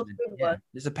to watch.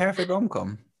 It's a perfect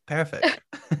rom-com. Perfect.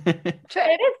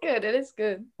 It is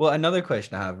good. Well, another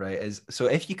question I have, right, is, so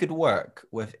if you could work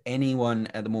with anyone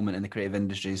at the moment in the creative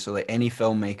industry, so like any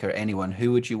filmmaker, anyone,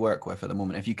 who would you work with at the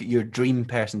moment? If you could, your dream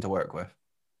person to work with?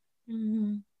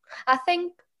 I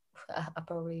think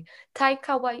probably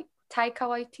Taika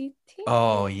Waititi.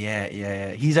 Oh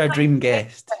yeah. He's our dream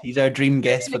guest. He's our dream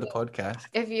guest for the podcast.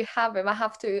 If you have him, I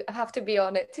have to be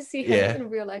on it to see him in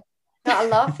real life. No, I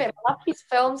love him. I love his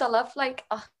films. I love like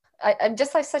I'm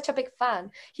just like such a big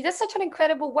fan. He does such an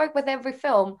incredible work with every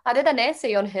film. I did an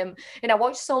essay on him and I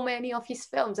watched so many of his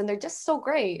films and they're just so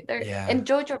great. And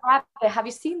Jojo Rabbit, have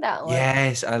you seen that one?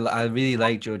 Yes, I really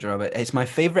like Jojo Rabbit. It's my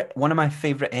favorite, one of my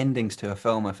favorite endings to a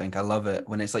film, I think. I love it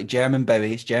when it's like German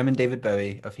David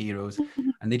Bowie of Heroes,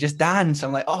 and they just dance.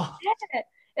 I'm like, oh. Yeah,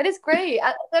 it is great.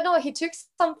 I don't know, he took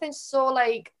something so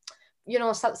like,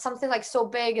 something like so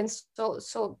big and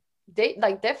so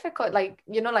like difficult, like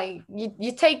like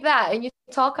you take that and you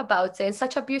talk about it in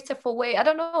such a beautiful way. I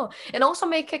don't know, and also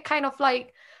make it kind of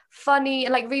like funny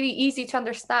and like really easy to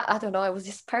understand. I don't know, it was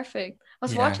just perfect. I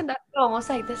was watching that film, I was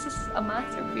like, this is a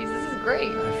masterpiece, this is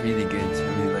great. It's really good.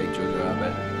 I really like Jojo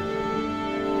Rabbit.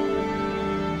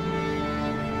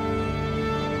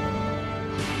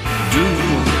 Du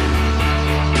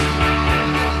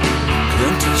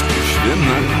könntest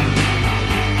schwimmen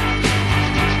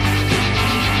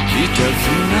wie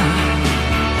Delfine.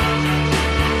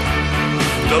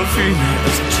 Delfine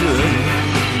ist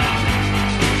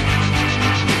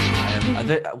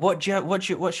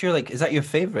What's your like? Is that your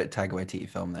favorite Taika Waititi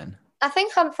film then? I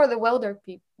think Hunt for the Wilder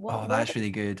People. Oh, that's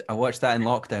really good. I watched that in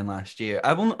lockdown last year.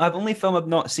 I've only film I've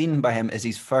not seen by him is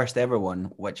his first ever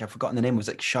one, which I've forgotten the name, was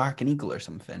like Shark and Eagle or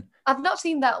something. I've not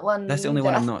seen that one. That's the only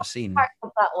one I've not seen. Part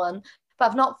of that one, but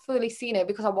I've not fully seen it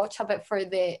because I watched a bit for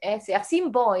the essay. I've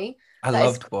seen Boy. I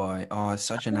loved Boy. Oh, it's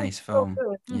such a nice film.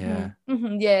 So yeah.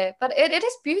 Yeah, but it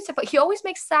is beautiful. He always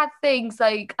makes sad things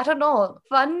like, I don't know,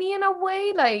 funny in a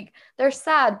way. Like they're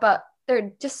sad, but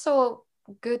they're just so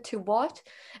good to watch.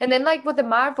 And then like with the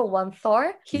Marvel one,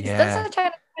 Thor, he does such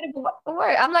an incredible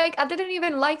work. I'm like, I didn't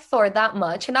even like Thor that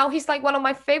much, and now he's like one of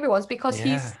my favorite ones because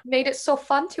he's made it so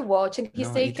fun to watch, and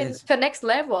he's taken to the next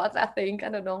level. I think, I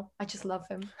don't know, I just love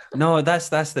him. No, that's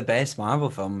the best Marvel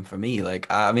film for me. Like,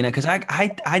 I mean, because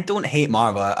I don't hate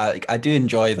Marvel. I do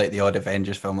enjoy like the odd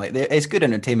Avengers film. Like, it's good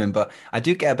entertainment, but I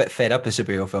do get a bit fed up with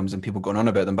superhero films and people going on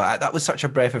about them. But that was such a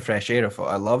breath of fresh air. I thought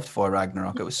I loved Thor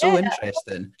Ragnarok. It was so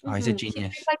interesting. Oh, he's a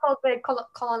genius. Like all the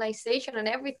colonization and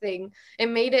everything, it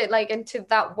made it like into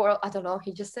that world. I don't know,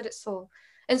 he just did it so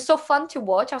fun to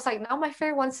watch. I was like, now my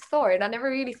favorite one's Thor, and I never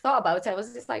really thought about it. I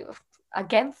was just like,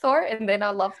 again Thor, and then I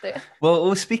loved it.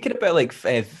 Well, speaking about like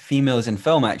females in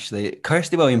film, actually,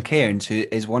 Kirsty William Cairns, who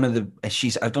is one of the she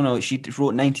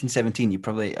wrote 1917.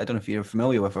 I don't know if you're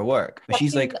familiar with her work, but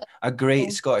she's like a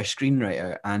great Scottish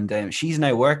screenwriter, and she's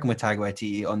now working with Taika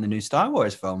Waititi on the new Star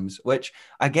Wars films, which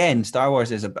again, Star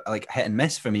Wars is a like hit and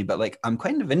miss for me, but like I'm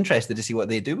kind of interested to see what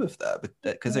they do with that,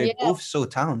 because they're both so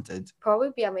talented.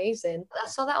 Probably be amazing. I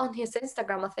saw that on his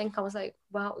Instagram. I think I was like,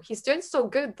 wow, he's doing so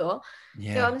good though.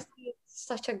 Yeah, honestly,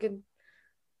 such a good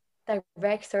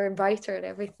director and writer and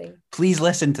everything. Please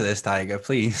listen to this, Taika,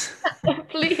 please.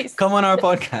 Please come on our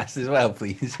podcast as well,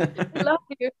 please. Love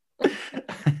you.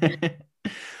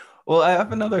 Well, I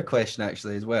have another question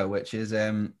actually as well, which is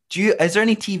is there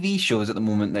any TV shows at the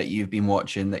moment that you've been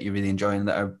watching that you're really enjoying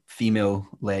that are female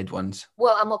led ones?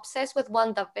 Well, I'm obsessed with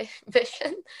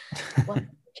WandaVision.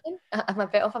 I'm a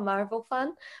bit of a Marvel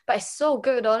fan, but it's so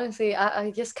good, honestly.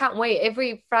 I just can't wait.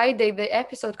 Every Friday the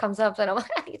episode comes up and I'm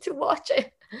like, I need to watch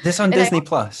it. This on Disney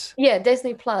Plus? Yeah,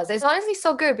 Disney Plus. It's honestly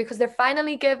so good because they're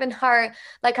finally giving her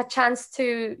like a chance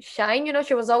to shine.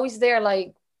 She was always there,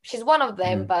 like she's one of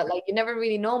them, but like you never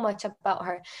really know much about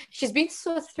her. She's been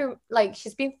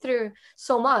through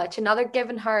so much, and now they're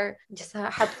giving her just her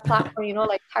platform,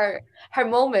 like her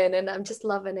moment, and I'm just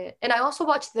loving it. And I also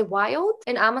watched The Wild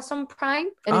in Amazon Prime.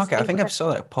 And okay, I think I've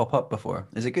saw that pop up before.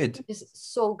 Is it good? It's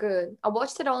so good. I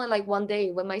watched it all in like one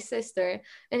day with my sister,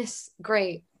 and it's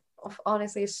great.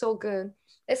 Honestly, it's so good.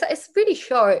 It's really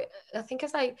short. I think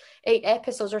it's like 8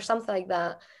 episodes or something like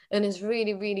that, and it's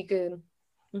really, really good.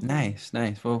 Nice.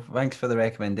 Well, thanks for the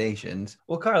recommendations.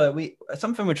 Well, Carla,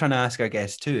 something we're trying to ask our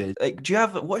guests too is like,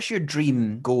 what's your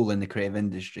dream goal in the creative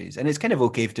industries? And it's kind of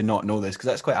okay to not know this because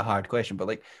that's quite a hard question, but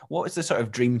like, what is the sort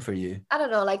of dream for you? I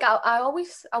don't know. Like, I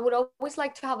would always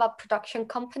like to have a production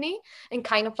company and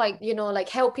kind of like, like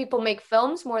help people make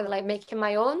films more than like making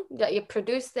my own. That you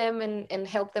produce them and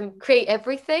help them create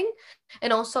everything.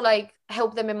 And also like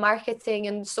help them in marketing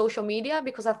and social media,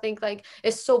 because I think like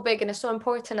it's so big and it's so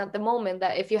important at the moment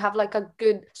that if you have like a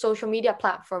good social media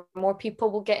platform, more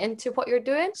people will get into what you're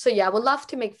doing. So yeah, I would love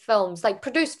to make films, like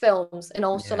produce films, and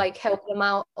also like help them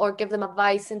out or give them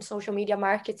advice in social media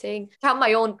marketing, have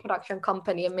my own production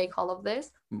company and make all of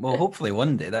this. Well, hopefully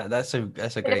one day. That's a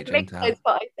great dream to have.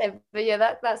 What I said, but yeah,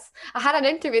 that's. I had an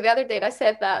interview the other day and I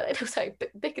said that, and it was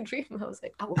like big dream. I was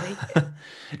like, I will make it.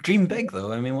 Dream big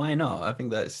though. I mean, why not? I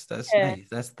think that's nice.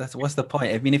 That's what's the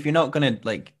point? I mean, if you're not gonna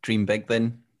like dream big,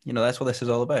 then that's what this is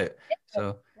all about.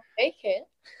 So make it.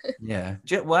 Yeah.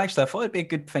 Well, actually, I thought it'd be a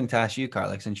good thing to ask you,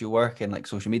 Carla, since you work in like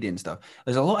social media and stuff.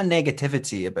 There's a lot of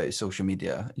negativity about social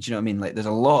media. Do you know what I mean? Like, there's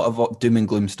a lot of doom and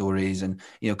gloom stories, and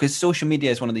because social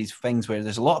media is one of these things where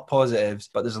there's a lot of positives,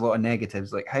 but there's a lot of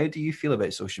negatives. Like, how do you feel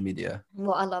about social media?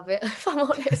 Well, I love it, if I'm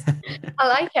honest. I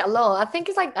like it a lot. I think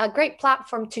it's like a great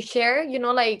platform to share,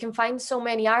 like you can find so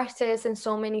many artists and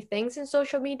so many things in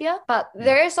social media, but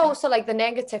there is also like the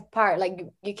negative part.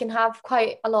 Like you can have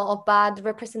quite a lot of bad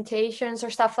representations or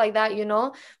stuff like that,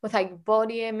 with like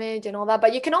body image and all that.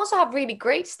 But you can also have really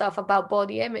great stuff about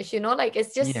body image, like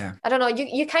it's just, I don't know,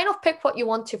 you kind of pick what you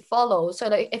want to follow. So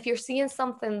like if you're seeing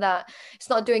something that it's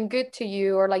not doing good to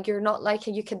you, or like you're not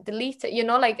liking, you can delete it,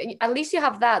 like at least you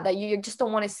have that you just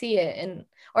don't want to see it. And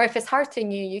or if it's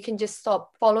hurting you, you can just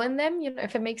stop following them,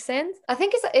 if it makes sense. I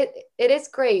think it is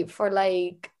great for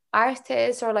like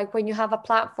artists, or like when you have a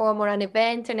platform or an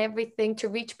event and everything, to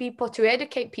reach people, to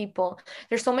educate people.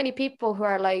 There's so many people who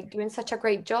are like doing such a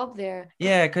great job there.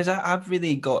 Yeah, because I've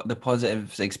really got the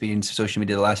positive experience of social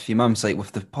media the last few months, like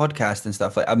with the podcast and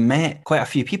stuff. Like I've met quite a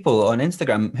few people on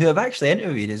Instagram who I've actually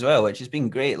interviewed as well, which has been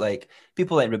great. Like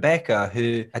people like Rebecca,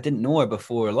 who I didn't know her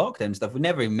before lockdown and stuff. We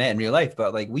never even met in real life,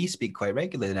 but like we speak quite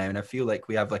regularly now, and I feel like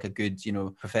we have like a good,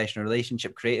 professional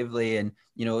relationship creatively, and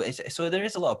so there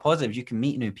is a lot of positives. You can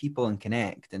meet new people and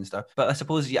connect and stuff. But I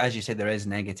suppose, as you said, there is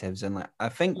negatives, and like I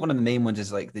think one of the main ones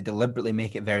is like they deliberately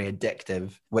make it very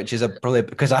addictive, which is probably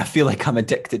because I feel like I'm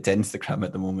addicted to Instagram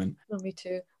at the moment. Oh, me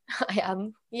too. I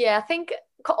am. Yeah, I think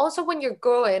also when you're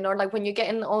growing, or like when you're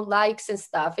getting all likes and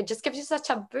stuff, it just gives you such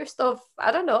a boost of,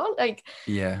 I don't know, like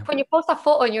when you post a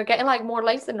photo and you're getting like more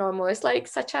likes than normal, it's like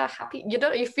such a happy,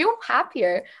 you feel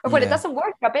happier. Or when it doesn't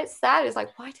work, you're a bit sad. It's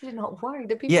like, why did it not work?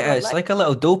 The people it's like a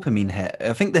little dopamine hit.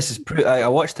 I think this is I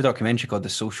watched a documentary called The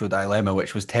Social Dilemma,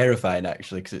 which was terrifying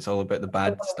actually, because it's all about the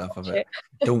bad stuff of it.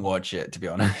 Don't watch it, to be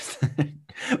honest.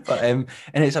 But and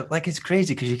it's like, it's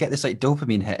crazy because you get this like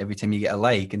dopamine hit every time you get a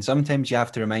like, and sometimes you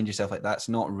have to remind yourself like that's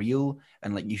not real,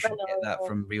 and like you should get that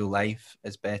from real life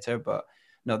is better. But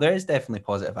no, there is definitely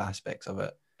positive aspects of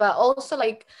it. But also,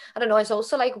 like, I don't know, it's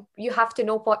also like you have to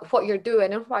know what you're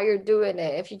doing and why you're doing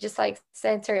it. If you just like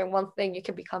center in one thing, you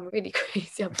can become really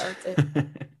crazy about it.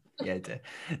 Yeah,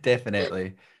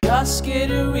 definitely. Just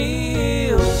get a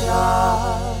real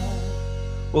job.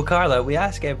 Well, Carla, we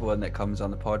ask everyone that comes on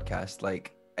the podcast,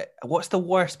 like, what's the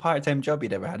worst part-time job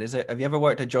you'd ever had? Have you ever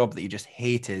worked a job that you just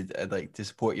hated, like to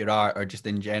support your art, or just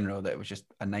in general that it was just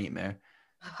a nightmare?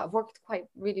 I've worked quite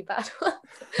really bad.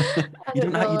 You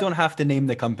don't have to name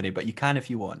the company, but you can if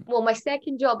you want. Well, my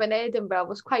second job in Edinburgh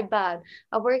was quite bad.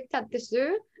 I worked at the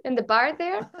zoo, in the bar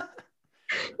there.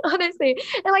 Honestly,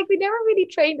 and like they never really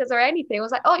trained us or anything. It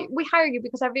was like, oh, we hire you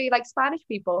because I really like Spanish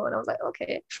people, and I was like,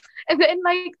 okay. And then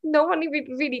like no one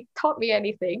really taught me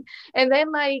anything. And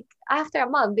then like after a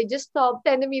month, they just stopped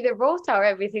sending me the rota or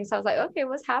everything. So I was like, okay,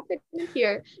 what's happening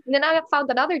here? And then I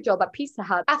found another job at Pizza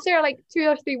Hut. After like 2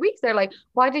 or 3 weeks, they're like,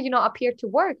 why did you not appear to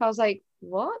work? I was like,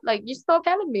 what? Like, you stopped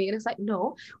telling me. And it's like,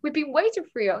 no, we've been waiting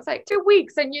for you. I was like, 2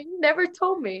 weeks and you never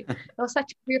told me. It was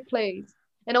such a weird place.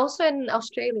 And also in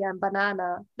Australia, in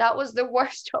Banana, that was the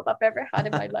worst job I've ever had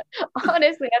in my life.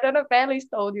 Honestly, I don't know if Ellie's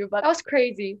told you, but that was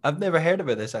crazy. I've never heard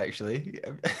about this, actually.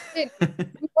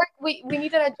 We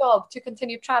needed a job to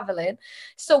continue traveling.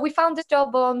 So we found this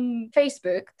job on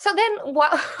Facebook. So then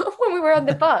when we were on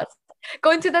the bus,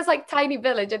 going to this like tiny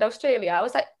village in Australia, I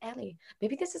was like, Ellie,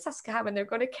 maybe this is a scam and they're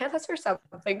going to kill us or something.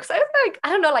 Because I was like, I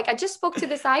don't know, like I just spoke to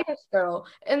this Irish girl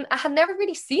and I had never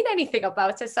really seen anything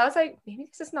about it. So I was like, maybe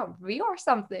this is not real or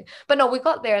something. But no, we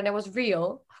got there and it was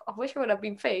real. I wish it would have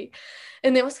been fake.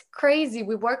 And it was crazy.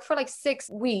 We worked for like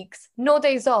 6 weeks, no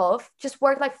days off, just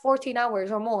worked like 14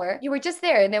 hours or more. You were just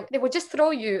there and they would just throw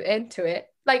you into it.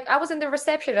 Like I was in the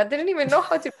reception. I didn't even know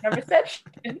how to be a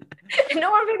reception. And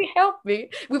no one really helped me.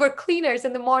 We were cleaners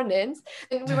in the mornings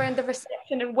and we were in the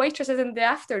reception and waitresses in the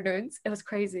afternoons. It was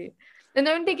crazy. And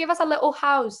then they gave us a little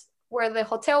house where the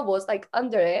hotel was, like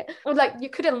under it. Like you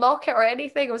couldn't lock it or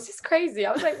anything. It was just crazy.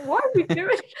 I was like, what are we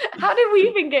doing? How did we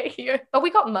even get here? But we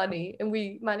got money and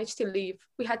we managed to leave.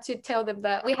 We had to tell them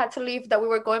that we had to leave, that we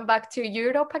were going back to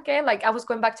Europe again. Like I was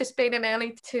going back to Spain and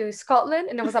Ellie to Scotland,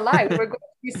 and it was a lie. We were going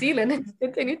to New Zealand and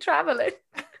continue traveling.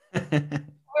 We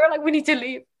were like, we need to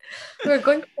leave. We were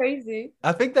going crazy.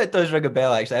 I think that does ring a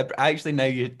bell, actually. Actually, now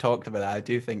you talked about that, I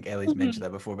do think Ellie's mentioned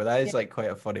that before, but that is like quite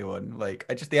a funny one. Like,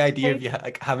 just the idea of you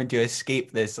like having to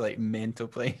escape this like mental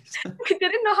place. We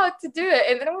didn't know how to do it,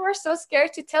 and then we were so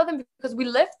scared to tell them because we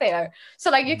lived there. So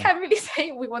like you can't really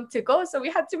say we want to go. So we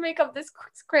had to make up this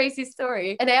crazy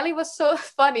story. And Ellie was so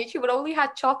funny. She would only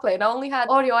had chocolate and I only had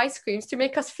Oreo ice creams to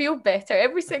make us feel better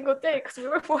every single day because we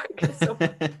were working so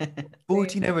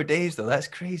 14-hour days though, that's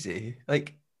crazy.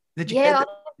 Like, did you Yeah,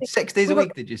 get 6 days a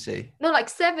week, did you say? no, like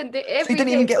 7 days. So you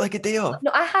didn't even get like a day off?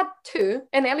 No, I had 2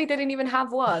 and Ellie didn't even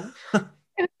have 1. It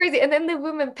was crazy. And then the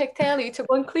woman picked Ellie to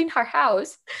go and clean her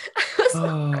house.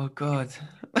 Oh God.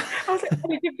 I was like,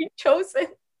 Ellie, you've been chosen.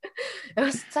 It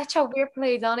was such a weird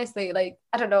place, honestly. Like,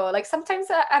 I don't know. Like sometimes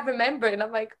I remember and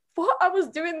I'm like, what I was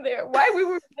doing there? Why we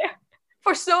were there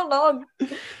for so long?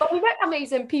 But we met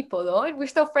amazing people though, and we're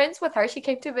still friends with her. She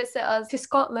came to visit us to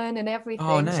Scotland and everything.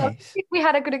 Oh, nice. So I think we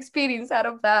had a good experience out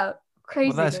of that. Crazy.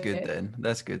 Well, that's good then.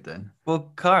 That's good then.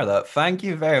 Well, Carla, thank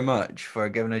you very much for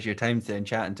giving us your time today and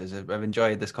chatting to us. I've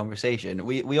enjoyed this conversation.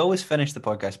 We always finish the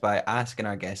podcast by asking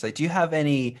our guests, like, do you have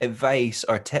any advice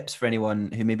or tips for anyone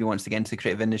who maybe wants to get into the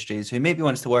creative industries, who maybe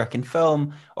wants to work in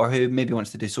film, or who maybe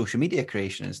wants to do social media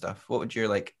creation and stuff? What would your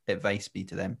like advice be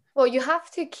to them? Well, you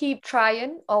have to keep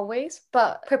trying always,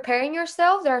 but preparing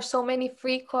yourself. There are so many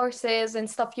free courses and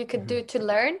stuff you could do to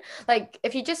learn. Like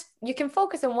if you can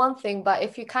focus on one thing, but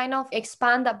if you kind of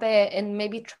expand a bit and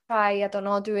maybe try, I don't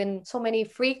know, doing so many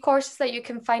free courses that you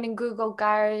can find in Google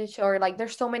Garage, or like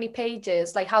there's so many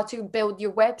pages, like how to build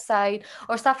your website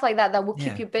or stuff like that will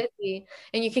keep you busy.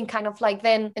 And you can kind of like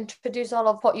then introduce all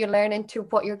of what you learn into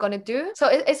what you're going to do. So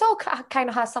it's all kind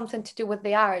of has something to do with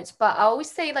the arts, but I always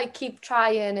say like keep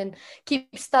trying and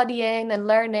keep studying and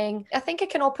learning. I think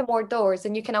it can open more doors,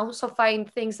 and you can also find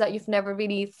things that you've never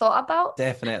really thought about.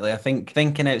 Definitely. I think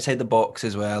thinking outside the box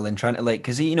as well, and trying to like,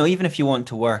 because you know, even if you want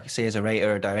to work, say as a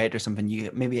writer or director or something,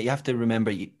 you have to remember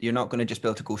you're not going to just be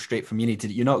able to go straight from uni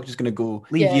you're not just going to go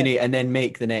leave uni and then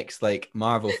make the next like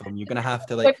Marvel film. You're going to have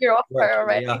to like work your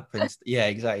way up and yeah,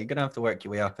 exactly. You're going to have to work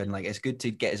your way up, and like it's good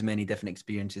to get as many different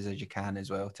experiences as you can as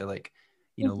well to like,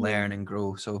 you know, learn and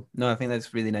grow. So no, I think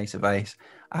that's really nice advice,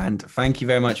 and thank you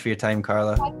very much for your time,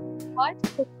 Carla.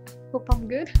 Hope I'm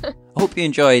good. I hope you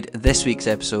enjoyed this week's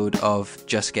episode of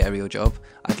Just Get a Real Job.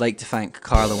 I'd like to thank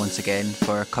Carla once again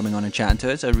for coming on and chatting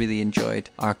to us. I really enjoyed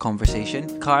our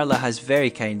conversation. Carla has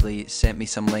very kindly sent me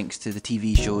some links to the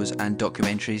TV shows and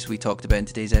documentaries we talked about in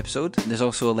today's episode. There's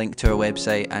also a link to our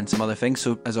website and some other things,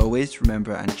 so as always,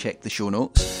 remember and check the show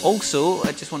notes. Also,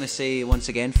 I just want to say once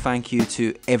again thank you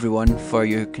to everyone for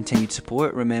your continued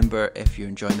support. Remember, if you're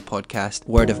enjoying the podcast,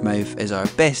 word of mouth is our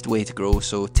best way to grow,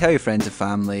 so tell your friends and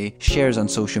family, shares on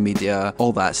social media,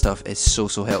 all that stuff is so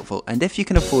helpful. And if you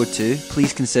can afford to,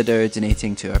 please consider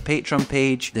donating to our Patreon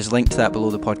page. There's a link to that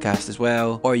below the podcast as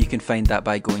well, or you can find that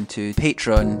by going to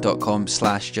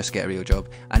patreon.com/justgetarealjob.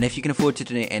 And if you can afford to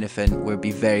donate anything, we'll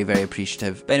be very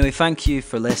appreciative. But anyway, thank you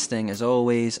for listening as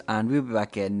always, and we'll be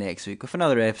back again next week with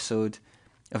another episode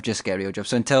of Just Get a Real Job.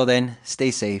 So until then, stay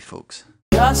safe, folks.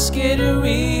 Just get a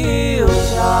real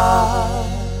job.